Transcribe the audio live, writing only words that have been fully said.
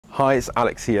Hi, it's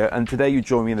Alex here, and today you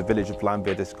join me in the village of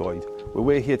Llanfairpwllgwyngyllgoed, where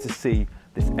we're here to see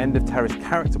this end of terrace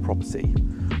character property,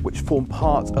 which formed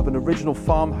part of an original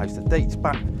farmhouse that dates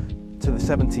back to the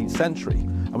 17th century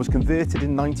and was converted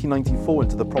in 1994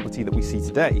 into the property that we see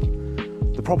today.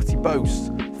 The property boasts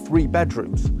 3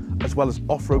 bedrooms, as well as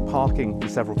off-road parking for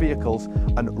several vehicles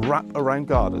and wrap-around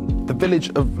garden. The village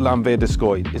of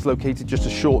Llanfairpwllgwyngyllgoed is located just a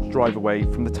short drive away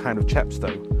from the town of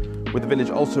Chepstow, with the village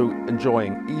also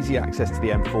enjoying easy access to the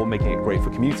M4, making it great for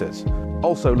commuters.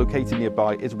 Also located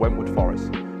nearby is Wentwood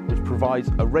Forest, which provides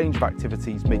a range of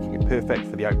activities, making it perfect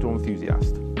for the outdoor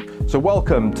enthusiast. So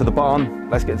welcome to the barn.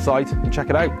 Let's get inside and check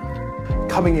it out.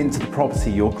 Coming into the property,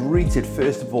 you're greeted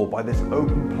first of all by this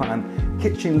open plan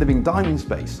kitchen living dining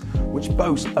space, which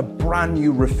boasts a brand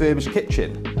new refurbished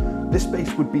kitchen. This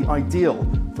space would be ideal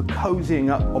for cozying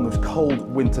up on those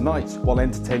cold winter nights while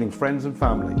entertaining friends and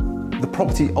family. The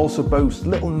property also boasts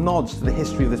little nods to the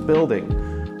history of this building,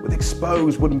 with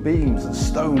exposed wooden beams and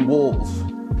stone walls.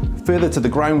 Further to the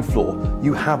ground floor,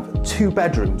 you have 2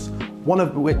 bedrooms, one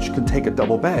of which can take a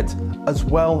double bed, as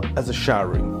well as a shower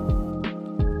room.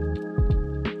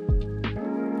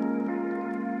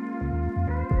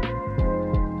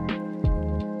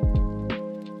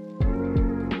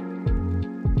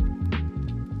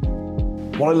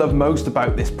 What I love most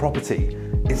about this property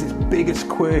is its biggest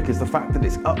quirk is the fact that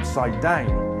it's upside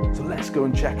down. So let's go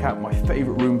and check out my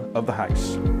favourite room of the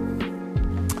house.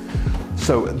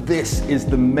 So this is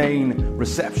the main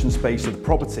reception space of the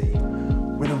property.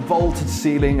 With a vaulted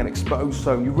ceiling and exposed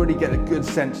stone, you really get a good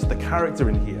sense of the character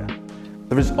in here.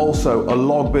 There is also a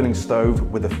log burning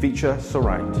stove with a feature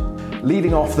surround.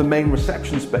 Leading off the main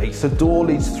reception space, a door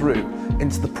leads through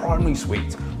into the primary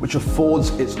suite, which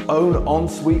affords its own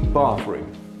ensuite bathroom.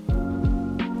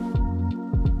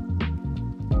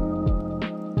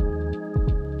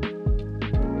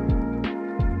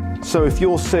 So if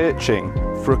you're searching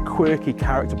for a quirky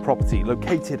character property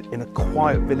located in a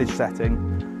quiet village setting,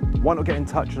 why not get in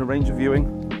touch and arrange a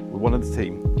viewing with one of the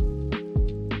team?